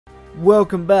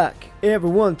Welcome back,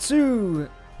 everyone, to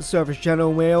the Surface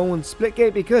Channel. We're on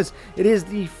Splitgate because it is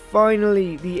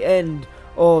finally the end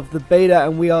of the beta,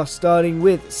 and we are starting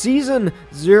with Season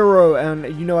 0.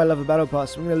 And you know I love a battle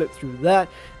pass, so I'm going to look through that,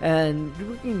 and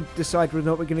we can decide whether or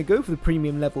not we're going to go for the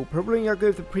premium level. Probably I'll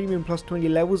go for the premium plus 20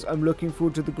 levels. I'm looking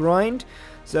forward to the grind.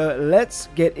 So let's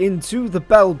get into the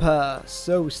battle pass.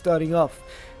 So we're starting off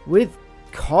with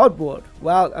cardboard.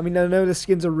 Wow, I mean, I know the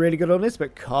skins are really good on this,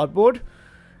 but cardboard?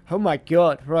 Oh my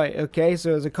god, right, okay, so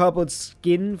there's a cardboard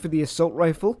skin for the assault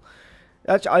rifle.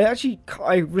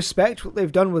 I respect what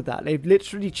they've done with that. They've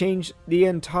literally changed the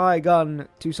entire gun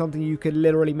to something you could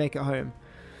literally make at home.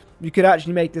 You could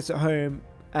actually make this at home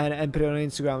and put it on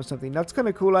Instagram or something. That's kind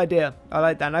of a cool idea. I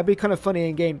like that. And that'd be kind of funny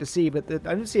in game to see, but I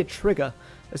don't see a trigger.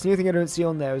 That's the only thing I don't see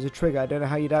on there is a trigger. I don't know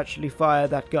how you'd actually fire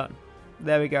that gun.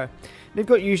 There we go. They've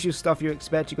got usual stuff you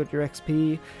expect. You've got your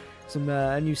XP, some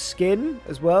a new skin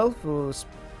as well for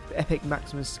Epic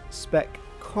Maximus Spec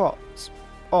Ops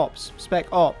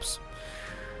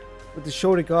with the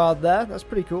shoulder guard there. That's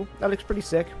pretty cool. That looks pretty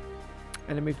sick.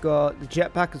 And then we've got the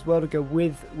jetpack as well to go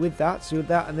with that. So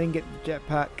that, and then get the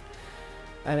jetpack.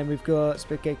 And then we've got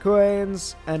Splitgate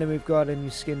coins, and then we've got a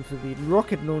new skin for the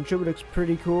rocket launcher, which looks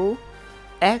pretty cool.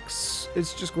 X,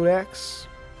 it's just called X.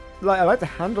 I like the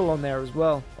handle on there as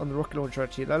well on the rocket launcher.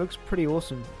 Actually, that looks pretty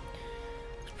awesome.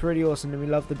 It's pretty awesome. And we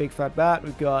love the big fat bat.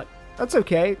 We've got. That's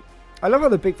okay. I love how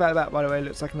the big fat bat, by the way,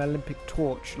 looks like an Olympic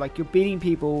torch. Like you're beating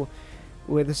people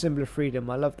with a symbol of freedom.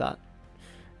 I love that.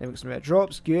 Then we've got some rare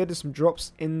drops. Good. There's some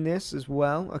drops in this as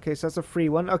well. Okay, so that's a free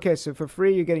one. Okay, so for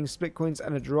free, you're getting split coins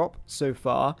and a drop so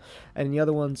far. And the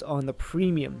other ones are on the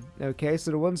premium. Okay, so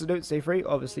the ones that don't say free,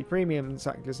 obviously premium.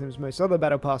 Exactly the same as most other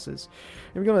battle passes.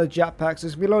 And we've got a lot of jetpacks.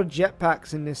 There's going to be a lot of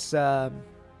jetpacks in this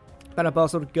battle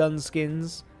pass, sort of gun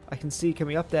skins. I can see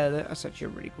coming up there. That's actually a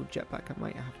really cool jetpack. I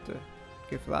might have to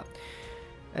go for that.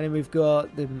 And then we've got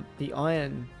the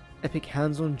iron epic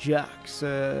hands-on jacks.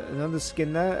 Another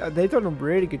skin there. They've done a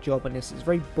really good job on this. It's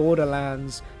very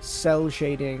Borderlands cell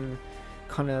shading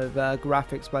kind of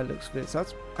graphics by the looks of it. So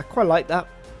I quite like that.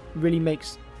 Really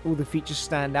makes all the features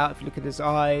stand out. If you look at his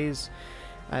eyes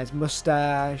and his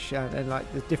mustache and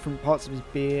like the different parts of his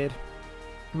beard,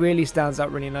 really stands out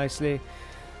really nicely.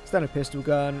 Standard pistol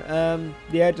gun.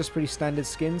 Yeah, just pretty standard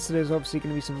skins. So there's obviously going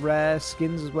to be some rare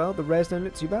skins as well. The rares don't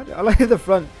look too bad. I like the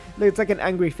front. Look, it's like an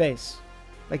angry face.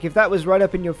 Like if that was right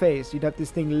up in your face, you'd have this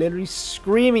thing literally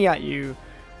screaming at you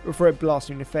before it blasts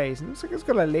you in the face. And it looks like it's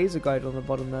got a laser guide on the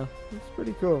bottom there. It's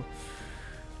pretty cool.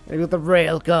 And we've got the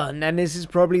rail gun, and this is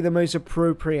probably the most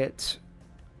appropriate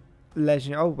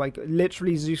legend. Oh my god,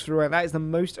 literally Zeus for that is the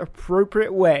most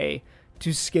appropriate way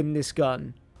to skin this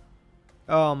gun.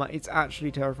 Oh my, it's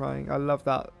actually terrifying. I love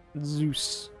that.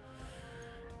 Zeus.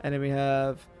 And then we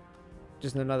have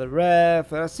just another rare.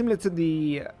 Similar to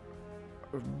the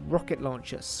rocket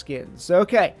launcher skin. So,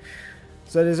 okay.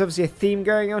 So, there's obviously a theme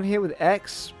going on here with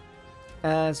X.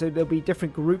 So, there'll be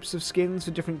different groups of skins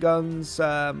for different guns.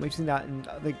 We've seen that in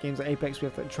other games like Apex. We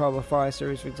have the Trial by Fire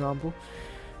series, for example.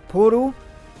 Portal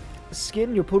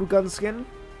skin, your portal gun skin.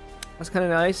 That's kind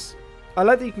of nice. I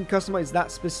like that you can customize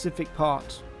that specific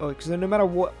part. Because no matter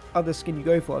what other skin you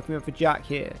go for, if you went for Jack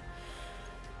here,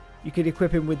 you could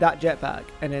equip him with that jetpack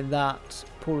and then that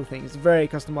portal thing. It's very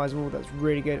customizable. That's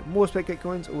really good. More Splitgate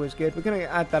coins, always good. We're going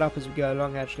to add that up as we go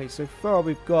along, actually. So far,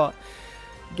 we've got,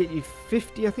 get you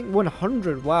 50, I think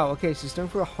 100. Wow, okay, so it's done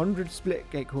for 100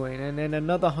 Splitgate coin and then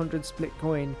another 100 split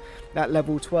coin at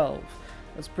level 12.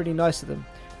 That's pretty nice of them.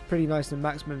 Pretty nice and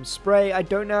maximum spray. I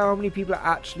don't know how many people are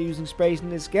actually using sprays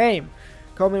in this game.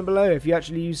 Comment below if you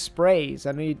actually use sprays.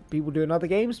 I know people do in other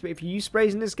games, but if you use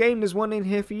sprays in this game, there's one in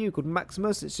here for you called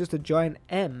Maximus. It's just a giant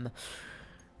M.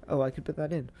 Oh, I could put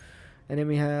that in. And then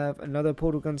we have another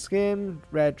portal gun skin,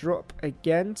 rare drop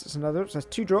again. So it's another. So that's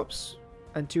 2 drops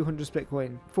and 200 split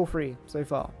coin for free so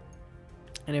far.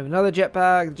 And then another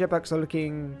jetpack. The jetpacks are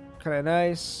looking kind of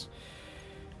nice.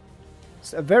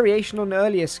 It's a variation on the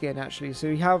earlier skin actually. So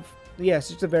we have. Yes,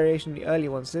 just a variation of the earlier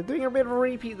ones. So they're doing a bit of a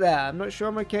repeat there. I'm not sure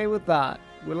I'm okay with that.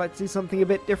 We'd like to see something a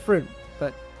bit different,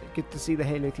 but good to see the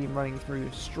Halo theme running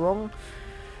through strong.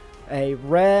 A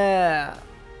rare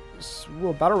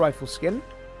battle rifle skin.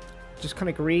 Just kind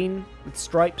of green with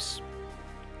stripes.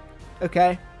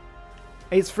 Okay.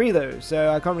 It's free though, so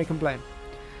I can't really complain.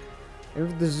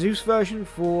 And the Zeus version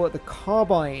for the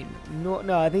carbine.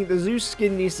 No, I think the Zeus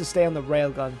skin needs to stay on the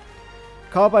railgun.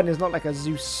 Carbine is not like a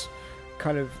Zeus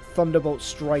kind of thunderbolt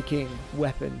striking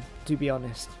weapon, to be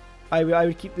honest. I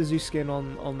would keep the Zeus skin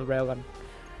on the railgun.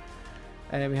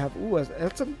 And then we have, ooh,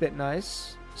 that's a bit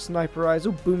nice. Sniper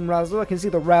Razzle, Boom Razzle. I can see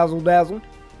the Razzle Dazzle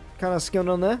kind of skin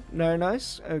on there. Very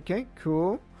nice. Okay,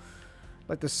 cool.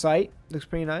 like the site looks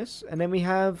pretty nice. And then we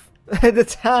have the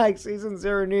tag, Season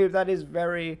 0 noob. That is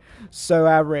very so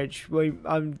average.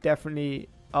 I'm definitely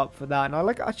up for that. And I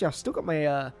like, actually, I've still got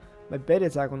my my beta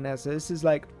tag on there. So this is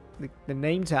like the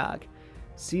name tag,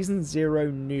 Season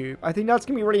 0 noob. I think that's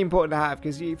gonna be really important to have,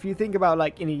 because if you think about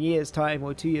like in a year's time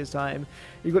or 2 years time,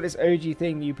 you've got this OG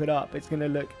thing you put up. It's gonna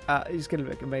look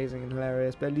amazing and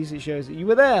hilarious. But at least it shows that you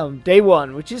were there on day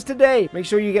one, which is today. Make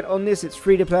sure you get on this. It's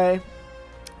free to play.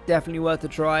 Definitely worth a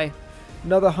try.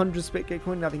 Another 100 Splitgate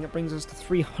coin. I think it brings us to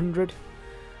 300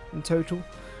 in total.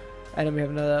 And then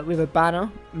we have a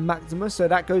banner, Maximus. So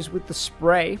that goes with the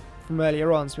spray from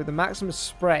earlier on. So with the Maximus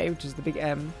spray, which is the big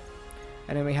M.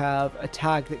 And then we have a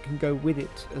tag that can go with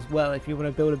it as well. If you want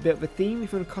to build a bit of a theme,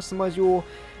 if you want to customize your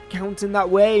account in that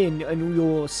way, and all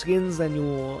your skins and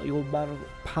your battle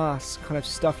pass kind of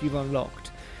stuff you've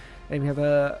unlocked. And we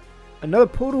have another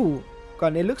portal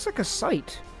gun. It looks like a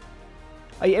sight.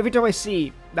 Every time I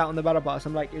see that on the battle pass,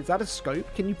 I'm like, is that a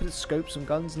scope? Can you put scopes on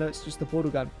guns? No, it's just the portal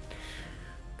gun.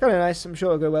 Kind of nice. I'm sure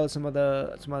it'll go well with some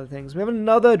other things. We have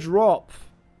another drop.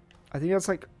 I think that's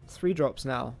like 3 drops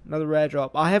now. Another rare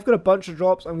drop. I have got a bunch of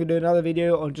drops. I'm going to do another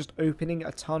video on just opening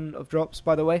a ton of drops,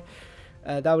 by the way.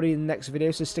 That will be in the next video,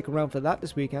 so stick around for that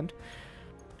this weekend.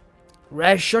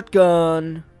 Rare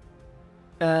shotgun.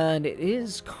 And it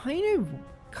is kind of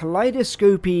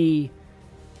kaleidoscopy,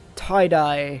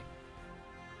 tie-dye,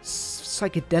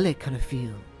 psychedelic kind of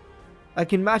feel. I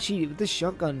can match it with this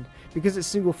shotgun. Because it's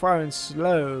single fire and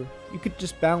slow, you could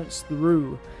just bounce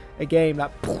through a game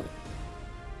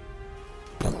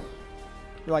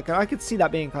like I could see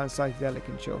that being kind of psychedelic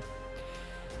and chill.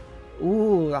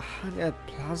 Ooh, a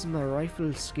plasma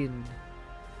rifle skin.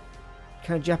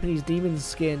 Kind of Japanese demon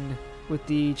skin with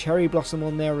the cherry blossom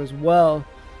on there as well.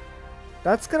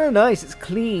 That's kind of nice. It's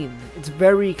clean. It's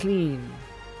very clean.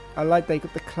 I like that. You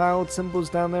got the cloud symbols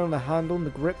down there on the handle and the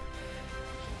grip.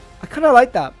 I kind of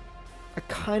like that.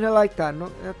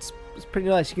 It's pretty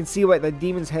nice. You can see like the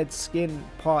demon's head skin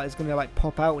part is gonna like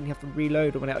pop out when you have to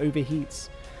reload or when it overheats.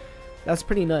 That's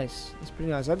pretty nice. That's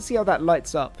pretty nice. I can see how that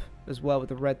lights up as well with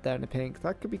the red there and the pink.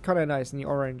 That could be kind of nice, and the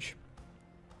orange.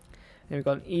 Then we've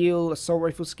got an eel, assault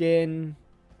rifle skin.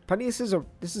 Apparently this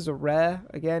is a rare.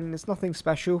 Again, it's nothing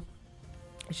special.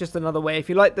 It's just another way. If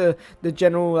you like the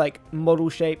general like model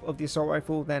shape of the assault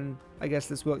rifle, then I guess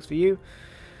this works for you.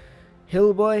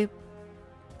 Hillboy.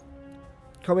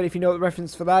 Comment if you know what the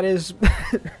reference for that is.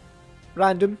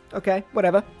 Random. Okay,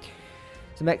 whatever.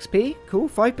 Some XP. Cool.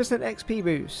 5% XP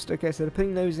boost. Okay, so they're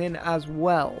putting those in as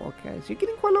well. Okay, so you're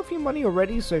getting quite a lot for your money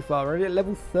already so far. We're already at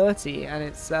level 30, and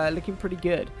it's looking pretty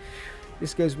good.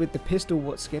 This goes with the pistol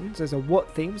Watt skin. So there's a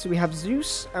Watt theme. So we have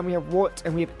Zeus, and we have Watt,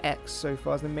 and we have X so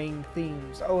far as the main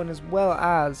themes. Oh, and as well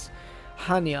as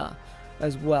Hanya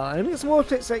as well. And we get some more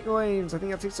Splitgate coins. I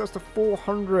think that takes us to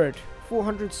 400.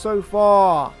 400 so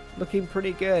far. Looking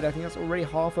pretty good. I think that's already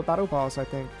half a battle pass, I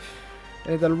think.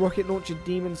 The rocket launcher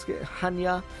demon skin,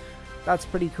 Hanya. That's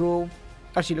pretty cool.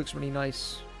 Actually looks really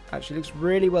nice. Actually looks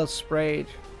really well sprayed.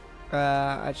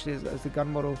 Actually as the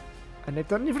gun model. And they've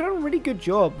done a really good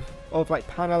job of like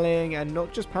paneling, and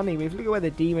not just paneling. We've looked at where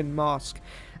the demon mask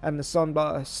and the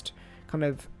sunburst kind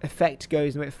of effect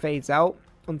goes and it fades out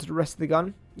onto the rest of the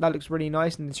gun. That looks really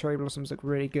nice, and the cherry blossoms look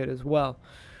really good as well.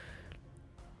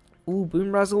 Ooh,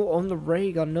 boom razzle on the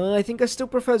ray gun. No, I think I still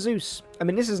prefer Zeus. I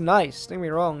mean, this is nice. Don't get me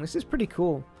wrong. This is pretty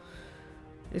cool.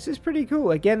 This is pretty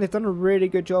cool. Again, they've done a really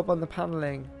good job on the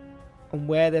paneling, on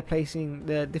where they're placing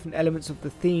the different elements of the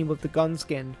theme of the gun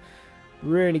skin.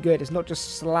 Really good. It's not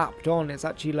just slapped on. It's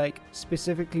actually like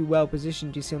specifically well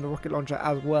positioned. You see on the rocket launcher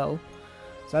as well.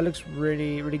 So that looks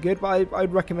really, really good. But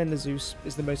I'd recommend the Zeus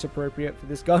is the most appropriate for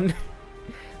this gun.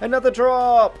 Another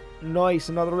drop. Nice.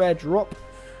 Another rare drop.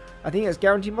 I think it's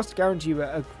guaranteed. Must guarantee you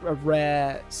a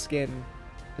rare skin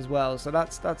as well. So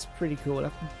that's pretty cool. I'll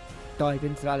have to dive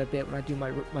into that a bit when I do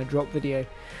my drop video.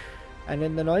 And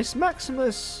then the nice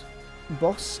Maximus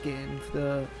boss skin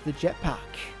for the jetpack.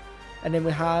 And then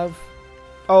we have...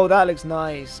 Oh, that looks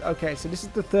nice. Okay, so this is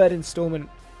the third installment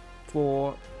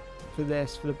for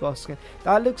the boss skin.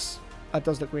 That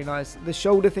does look really nice. The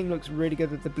shoulder thing looks really good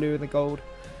with the blue and the gold.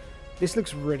 This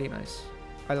looks really nice.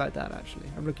 I like that, actually.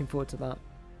 I'm looking forward to that.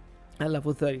 At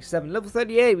level 37. Level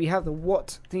 38, we have the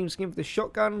Watt theme skin for the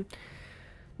shotgun.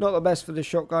 Not the best for the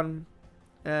shotgun.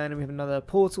 And then we have another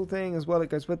portal thing as well that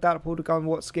goes with that. A portal gun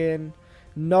Watt skin.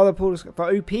 Another pull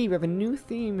for OP. We have a new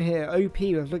theme here. OP.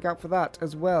 We have to look out for that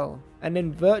as well. And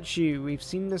then Virtue. We've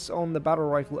seen this on the battle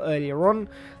rifle earlier on.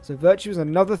 So Virtue is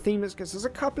another theme. There's a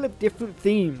couple of different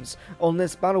themes on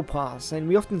this battle pass. And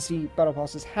we often see battle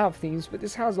passes have themes, but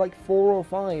this has like 4 or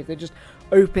 5. They're just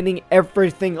opening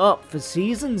everything up for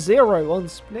Season 0 on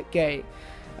Splitgate.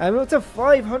 And we're up to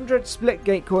 500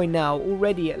 Splitgate coin now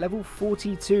already at level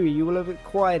 42. You will have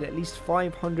acquired at least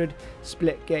 500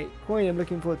 Splitgate coin. I'm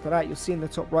looking forward to that. You'll see in the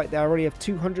top right there I already have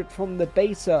 200 from the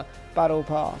beta battle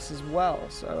pass as well.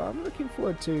 So I'm looking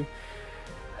forward to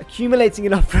accumulating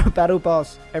enough for a battle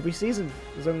pass every season.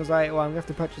 As long as I'm going to have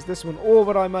to purchase this one. Or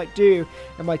what I might do,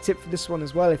 and my tip for this one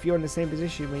as well, if you're in the same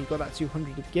position where you got that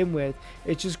 200 to begin with,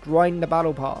 it's just grind the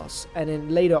battle pass. And then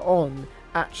later on,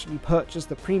 actually purchase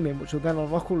the premium, which will then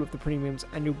unlock all of the premiums,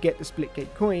 and you'll get the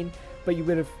Splitgate coin. But you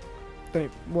would have,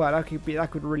 well,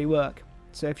 that could really work.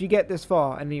 So if you get this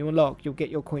far and then you unlock, you'll get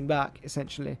your coin back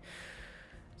essentially.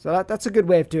 So that's a good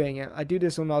way of doing it. I do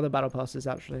this on other battle passes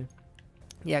actually.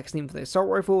 Yeah, theme for the assault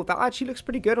rifle. That actually looks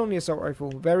pretty good on the assault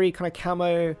rifle. Very kind of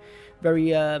camo,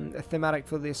 very thematic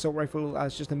for the assault rifle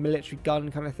as just a military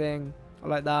gun kind of thing. I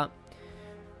like that.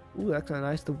 Ooh, that's kind of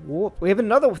nice. The Warp. We have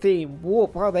another theme.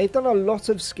 Warp. Wow, they've done a lot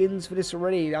of skins for this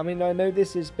already. I mean, I know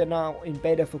this has been out in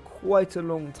beta for quite a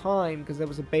long time because there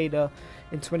was a beta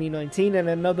in 2019 and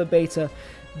another beta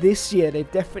this year. They've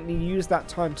definitely used that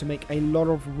time to make a lot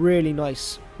of really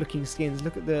nice looking skins.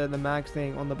 Look at the mag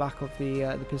thing on the back of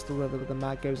the pistol where the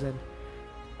mag goes in.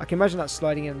 I can imagine that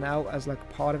sliding in and out as like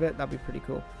a part of it. That'd be pretty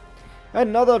cool.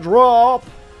 Another drop!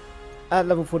 At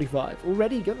level 45.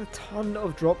 Already got a ton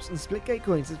of drops and Splitgate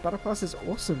coins. This battle pass is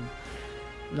awesome.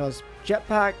 There's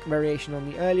jetpack variation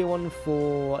on the earlier one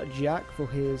for Jack for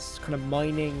his kind of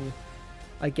mining.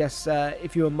 I guess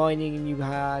if you were mining and you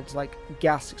had like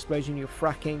gas explosion, you're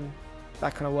fracking.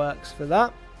 That kind of works for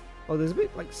that. Oh, there's a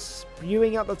bit like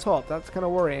spewing out the top. That's kind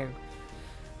of worrying.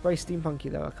 Very steampunky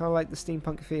though. I kind of like the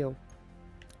steampunk feel.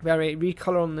 Very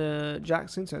recolor on the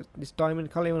Jackson, so this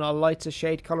diamond color and a lighter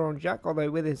shade color on Jack,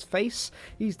 although with his face,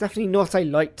 he's definitely not a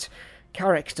light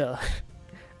character.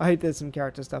 I hope there's some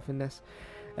character stuff in this.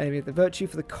 And we have the Virtue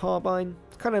for the carbine.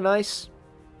 It's kind of nice.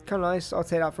 Kind of nice. I'll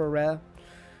take that for a rare.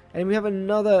 And we have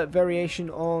another variation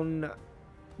on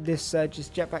this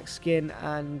just jetpack skin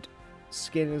and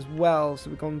skin as well.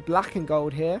 So we've gone black and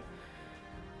gold here.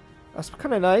 That's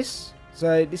kind of nice.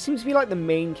 So this seems to be like the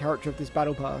main character of this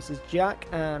battle pass is Jack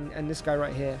and this guy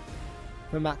right here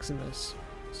for Maximus.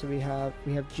 So we have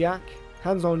Jack,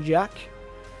 hands-on Jack,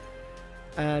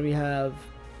 and we have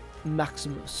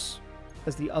Maximus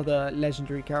as the other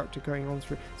legendary character going on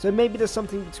through. So maybe there's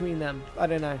something between them. I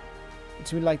don't know.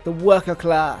 Between like the worker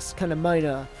class kind of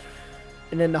miner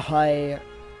and then the high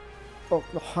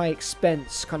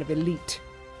expense kind of elite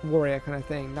warrior kind of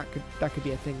thing. That could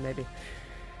be a thing maybe.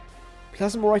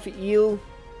 Plasma rifle eel,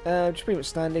 just pretty much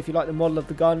standard if you like the model of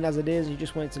the gun as it is and you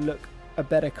just want it to look a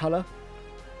better colour.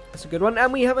 That's a good one.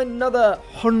 And we have another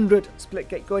 100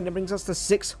 Splitgate coin. That brings us to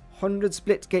 600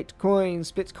 Splitgate coin.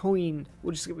 Splitcoin.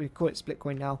 We'll just call it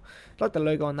Splitcoin now. I like the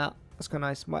logo on that. That's kind of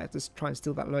nice. Might have to try and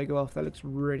steal that logo off. That looks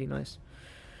really nice.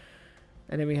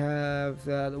 And then we have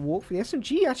the walk for the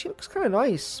SMG. Actually looks kind of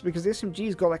nice because the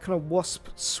SMG's got that kind of wasp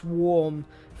swarm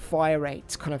fire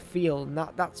rate kind of feel, and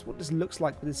that's what this looks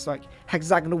like with this like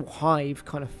hexagonal hive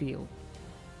kind of feel.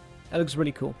 That looks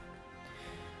really cool.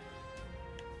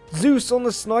 Zeus on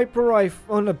the sniper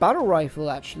rifle, on the battle rifle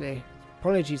actually.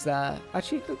 Apologies there.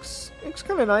 Actually it looks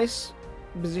kind of nice.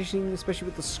 Positioning, especially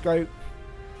with the scope.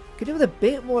 Could do with a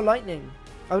bit more lightning.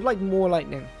 I would like more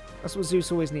lightning. That's what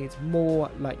Zeus always needs.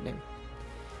 More lightning.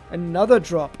 Another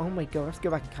drop. Oh my god, I have to go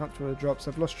back and count through the drops.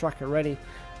 I've lost track already.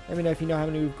 Let me know if you know how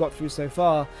many we've got through so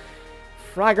far.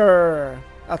 Fragger!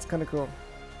 That's kind of cool.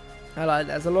 I like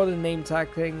that. There's a lot of name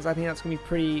tag things. I think that's going to be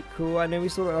pretty cool. I know we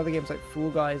saw that in other games like Fall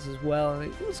Guys as well.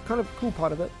 And it was kind of a cool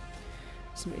part of it.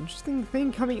 Some interesting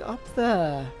thing coming up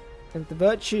there. And the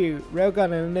Virtue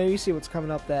Railgun. And I know you see what's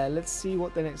coming up there. Let's see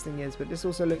what the next thing is. But this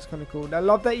also looks kind of cool. And I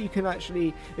love that you can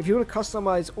actually, if you want to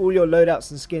customize all your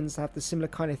loadouts and skins to have the similar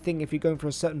kind of thing, if you're going for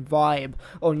a certain vibe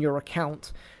on your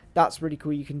account, that's really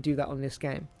cool. You can do that on this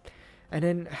game. And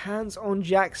then hands-on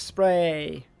Jack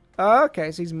spray. Oh,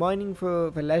 okay, so he's mining for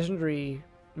legendary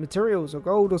materials or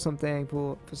gold or something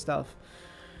for stuff.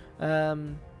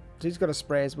 So he's got a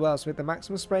spray as well. So we have the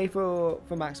Maximus spray for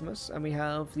Maximus, and we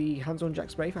have the hands-on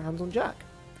Jack spray for hands-on Jack.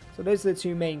 So those are the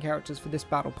two main characters for this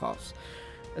battle pass,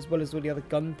 as well as all the other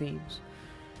gun themes.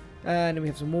 And then we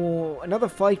have some more, another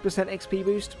 5% XP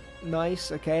boost.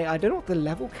 Nice, okay. I don't know what the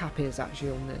level cap is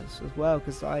actually on this as well,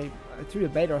 because through the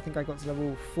beta I think I got to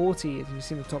level 40, as you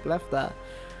see in the top left there.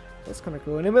 That's kind of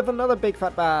cool. And then with another big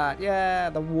fat bat. Yeah,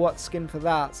 the what skin for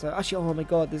that. So actually, oh my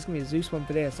god, there's going to be a Zeus one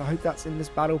for this. I hope that's in this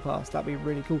battle pass. That'd be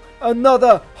really cool.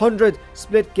 Another 100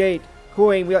 Splitgate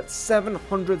coin. We got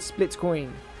 700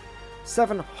 Splitcoin.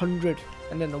 700.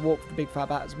 And then the warp for the big fat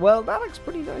bat as well. That looks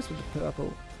pretty nice with the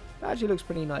purple. That actually looks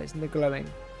pretty nice. And the glowing.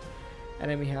 And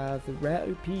then we have the rare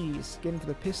OP skin for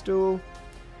the pistol.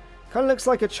 Kind of looks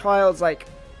like a child's like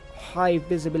high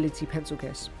visibility pencil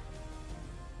case.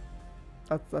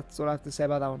 That's all I have to say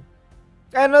about that one.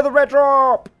 Another red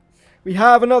drop! We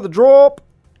have another drop!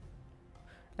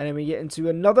 And then we get into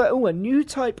another, oh, a new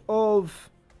type of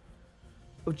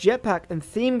jetpack and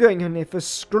theme going on here for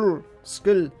Skull.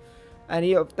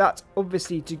 And that's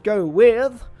obviously to go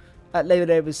with, at level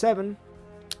over 7,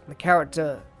 the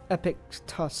character Epic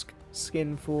Tusk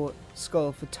skin for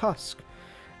Skull for Tusk.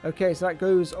 Okay, so that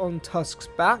goes on Tusk's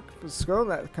back for Skull,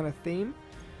 that kind of theme.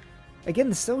 Again,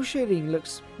 the cell shading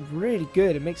looks really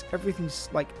good. It makes everything,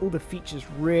 like, all the features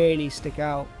really stick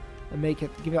out and make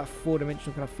it, give it that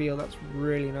four-dimensional kind of feel. That's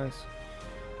really nice.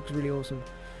 Looks really awesome.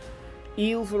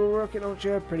 Eel for the rocket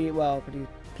launcher, pretty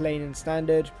plain and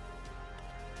standard.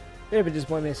 Bit of a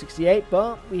disappointment at 68,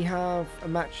 but we have a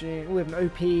matching, we have an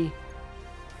OP.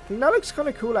 I think that looks kind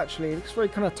of cool, actually. It looks very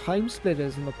kind of time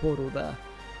splitters in the portal there.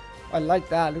 I like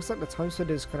that. It looks like the time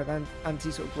splitters kind of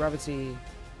anti-sort of gravity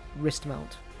wrist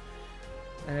mount.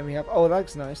 And then we have, oh, that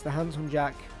looks nice, the hands-on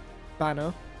jack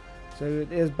banner. So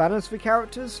there's banners for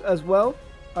characters as well.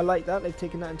 I like that, they've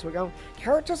taken that into account.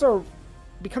 Characters are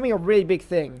becoming a really big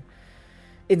thing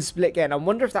in Splitgate. I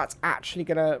wonder if that's actually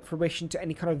going to fruition to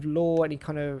any kind of lore, any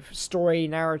kind of story,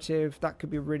 narrative. That could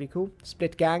be really cool.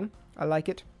 Split Gang, I like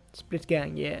it. Split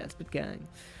Gang, yeah, Split Gang.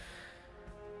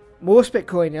 More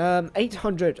Splitcoin,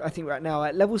 800 I think right now.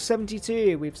 At level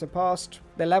 72, we've surpassed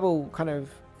the level kind of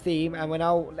theme, and we're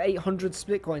now 800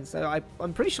 Splitcoins, so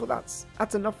I'm pretty sure that's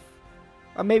enough.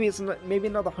 Maybe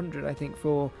another 100 I think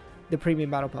for the premium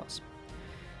battle pass.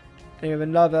 And we have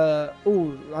another,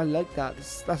 oh, I like that.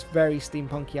 That's very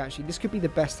steampunky actually. This could be the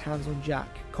best hands-on jack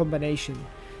combination.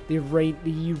 The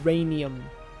uranium,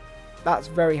 that's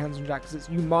very hands-on jack because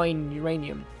you mine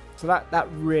uranium, so that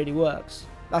really works.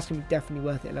 That's gonna be definitely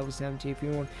worth it at level 70 if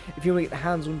you want to get the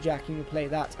hands-on jack. You can play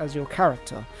that as your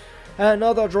character.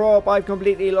 Another drop. I've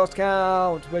completely lost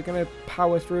count. We're going to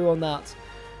power through on that.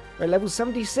 We're at level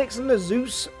 76 and the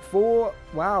Zeus for,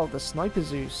 wow, the Sniper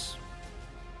Zeus.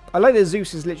 I like that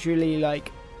Zeus is literally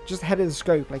like just ahead of the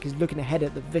scope. Like he's looking ahead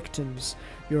at the victims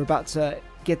you're about to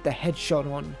get the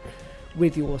headshot on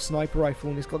with your sniper rifle.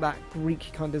 And it's got that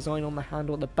Greek kind of design on the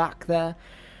handle at the back there.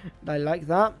 I like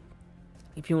that.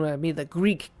 If you want to be the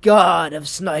Greek god of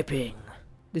sniping,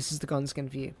 this is the gun skin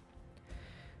for you.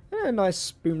 A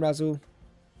nice boom razzle.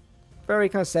 Very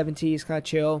kind of 70s, kind of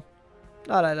chill.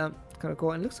 I like that. Kind of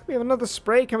cool. And looks like we have another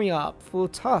spray coming up for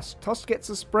Tusk. Tusk gets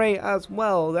a spray as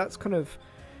well. That's kind of...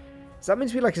 Does that mean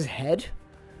to be like his head?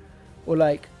 Or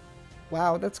like...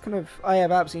 Wow, that's kind of... I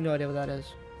have absolutely no idea what that is.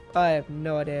 I have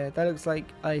no idea. That looks like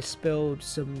I spilled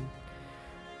some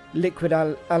liquid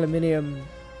aluminium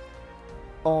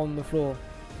on the floor.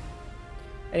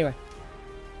 Anyway.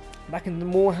 Back in the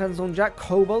more hands-on jack,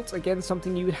 cobalt, again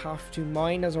something you would have to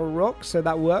mine as a rock, so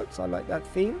that works. I like that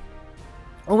theme.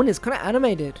 Oh, and it's kind of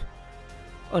animated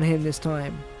on him this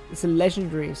time. It's a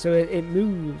legendary, so it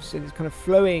moves and it's kind of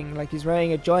flowing like he's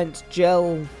wearing a giant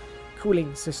gel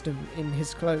cooling system in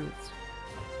his clothes.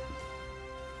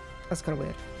 That's kind of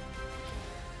weird.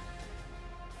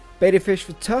 Beta fish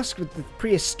for Tusk with the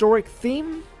prehistoric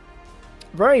theme.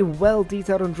 Very well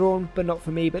detailed and drawn, but not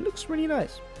for me, but it looks really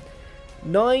nice.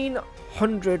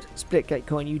 900 Splitgate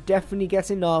coin. You definitely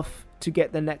get enough to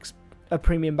get the next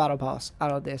premium battle pass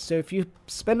out of this. So if you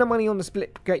spend the money on the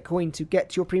Splitgate coin to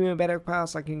get your premium battle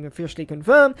pass, I can officially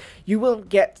confirm you will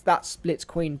get that split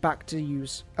coin back to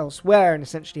use elsewhere and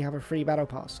essentially have a free battle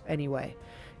pass anyway.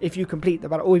 If you complete the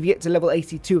battle, or if you get to level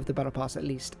 82 of the battle pass at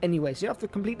least. Anyway, so you have to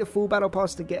complete the full battle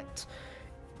pass to get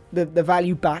the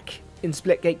value back in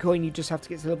Splitgate coin. You just have to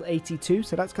get to level 82,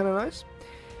 so that's kind of nice.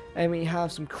 And we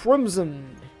have some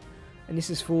Crimson, and this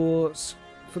is for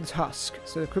the Tusk.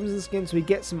 So the Crimson skin, so we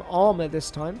get some armor this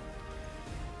time.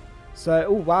 So,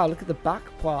 oh wow, look at the back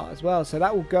part as well. So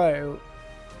that will go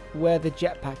where the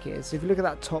jetpack is. So if you look at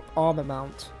that top armor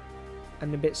mount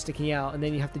and the bit sticking out, and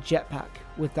then you have the jetpack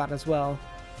with that as well.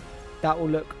 That will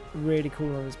look really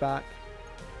cool on his back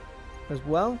as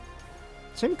well.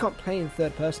 So you can't play in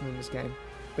third person in this game,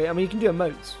 but I mean you can do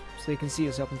emotes, so you can see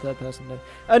yourself in third person though.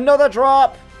 Another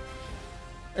drop!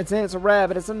 I'd say it's a rare,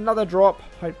 but it's another drop.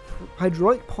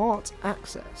 Hydraulic part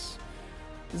access.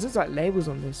 This is like labels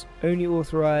on this. Only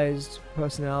authorized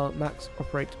personnel, max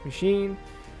operate machine.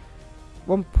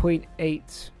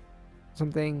 1.8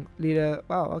 something liter.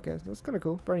 Wow, okay, that's kind of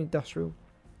cool. Very industrial.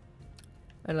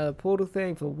 Another portal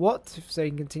thing for what? So you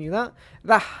can continue that.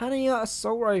 The Hania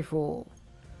assault rifle.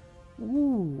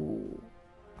 Ooh,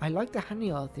 I like the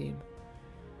Hania theme.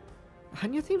 The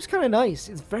Hania theme's kind of nice.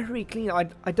 It's very clean.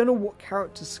 I don't know what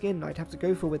character skin I'd have to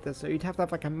go for with this. So you'd have to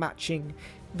have like a matching,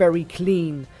 very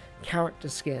clean character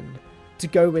skin to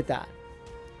go with that.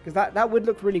 Because that would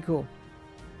look really cool.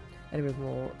 And with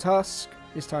more Tusk.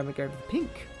 This time we're going for the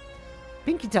pink.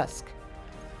 Pinky Tusk.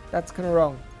 That's kind of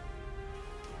wrong.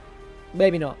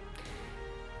 Maybe not.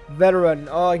 Veteran.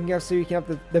 Oh, you can have, so you can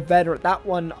have the veteran. That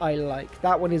one I like.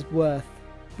 That one is worth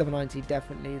level 90,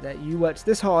 definitely. That you worked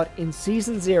this hard in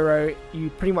Season 0. You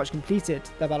pretty much completed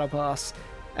the Battle Pass.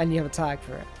 And you have a tag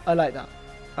for it. I like that.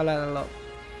 I like that a lot.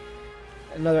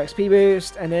 Another XP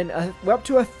boost. And then we're up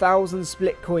to 1,000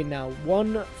 split coin now.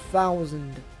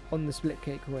 1,000 on the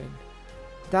Splitgate coin.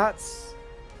 That's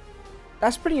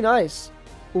pretty nice.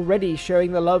 Already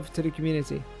showing the love to the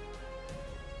community.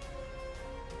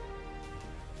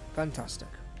 Fantastic.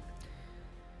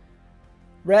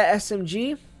 Rare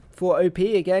SMG for OP.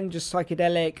 Again, just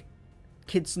psychedelic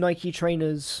kids Nike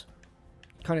trainers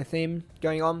kind of theme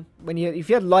going on. If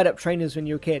you had light up trainers when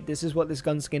you were a kid, this is what this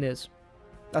gun skin is.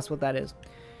 That's what that is.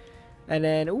 And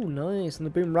then, oh nice, and the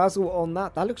boom razzle on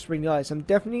that. That looks really nice. I'm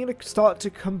definitely going to start to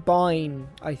combine,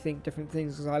 I think, different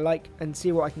things because I like and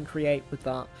see what I can create with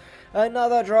that.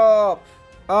 Another drop.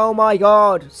 Oh my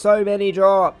god, so many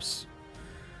drops.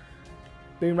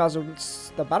 Boom razzle,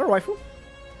 the battle rifle.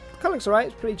 Kind of looks alright.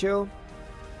 It's pretty chill.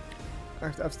 I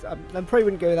probably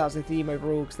wouldn't go with that as a theme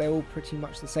overall because they're all pretty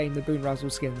much the same. The boom razzle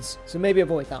skins, so maybe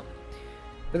avoid that.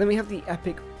 But then we have the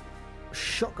epic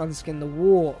shotgun skin, the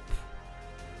warp.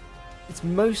 It's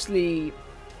mostly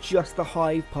just the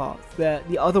hive part.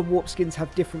 The other warp skins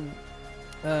have different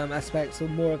aspects or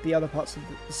more of the other parts of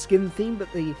the skin theme,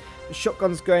 but the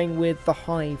shotgun's going with the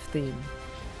hive theme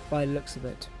by the looks of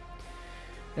it.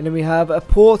 And then we have a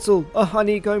portal, a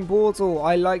honeycomb portal.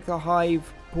 I like the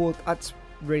hive port. That's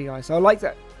really nice. I like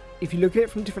that. If you look at it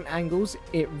from different angles,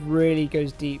 it really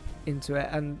goes deep into it.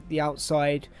 And the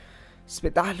outside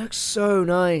spit, that looks so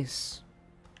nice.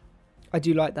 I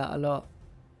do like that a lot.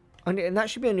 And that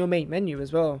should be on your main menu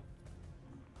as well.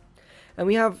 And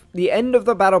we have the end of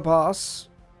the battle pass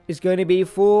is going to be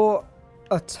for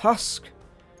a Tusk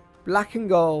black and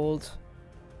gold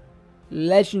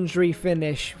legendary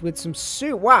finish with some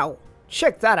suit. Wow,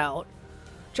 check that out.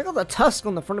 Check out the tusk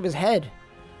on the front of his head.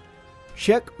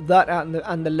 Check that out,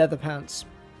 and the leather pants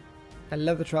and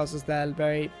leather trousers there.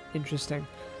 Very interesting.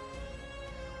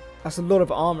 That's a lot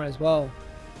of armor as well.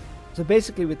 So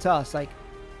basically with Tusk, like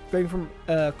going from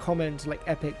common to like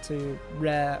epic to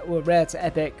rare, or rare to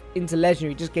epic into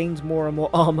legendary, just gains more and more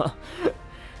armor.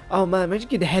 Oh man, imagine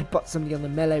you could headbutt somebody on the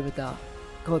melee with that.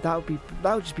 God, that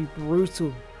would just be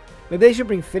brutal. Maybe they should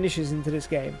bring finishes into this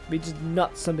game. We just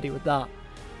nut somebody with that.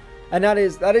 And that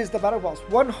is the battle pass.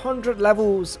 100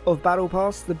 levels of battle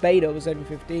pass. The beta was only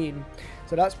 15,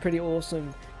 so that's pretty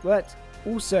awesome. But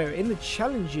also in the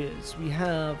challenges, we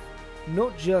have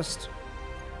not just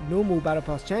normal battle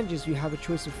pass challenges. We have a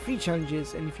choice of free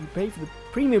challenges, and if you pay for the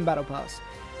premium battle pass,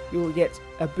 you will get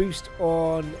a boost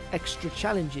on extra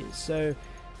challenges. So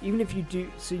even if you do,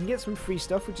 so you can get some free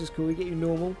stuff, which is cool. You get your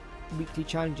normal weekly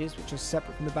challenges, which are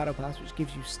separate from the battle pass, which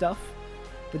gives you stuff.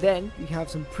 But then you have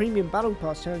some premium battle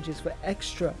pass challenges for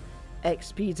extra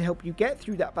XP to help you get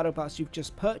through that battle pass you've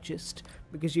just purchased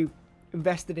because you've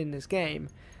invested in this game,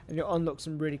 and you'll unlock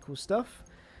some really cool stuff.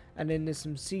 And then there's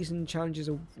some season challenges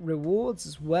or rewards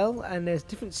as well, and there's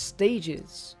different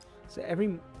stages.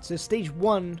 So stage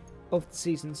 1 of the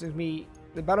season, so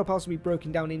the battle pass will be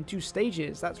broken down into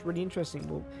stages. That's really interesting.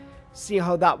 We'll see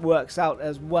how that works out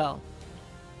as well.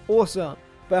 Awesome.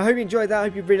 But I hope you enjoyed that. I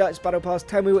hope you really liked this battle pass.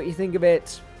 Tell me what you think of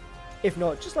it. If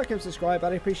not, just like and subscribe.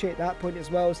 I'd appreciate that point as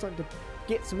well. It's starting to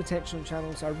get some attention on the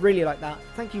channel, so I really like that.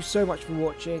 Thank you so much for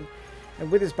watching.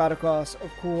 And with this battle pass,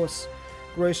 of course,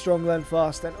 grow strong, learn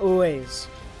fast, and always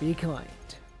be kind.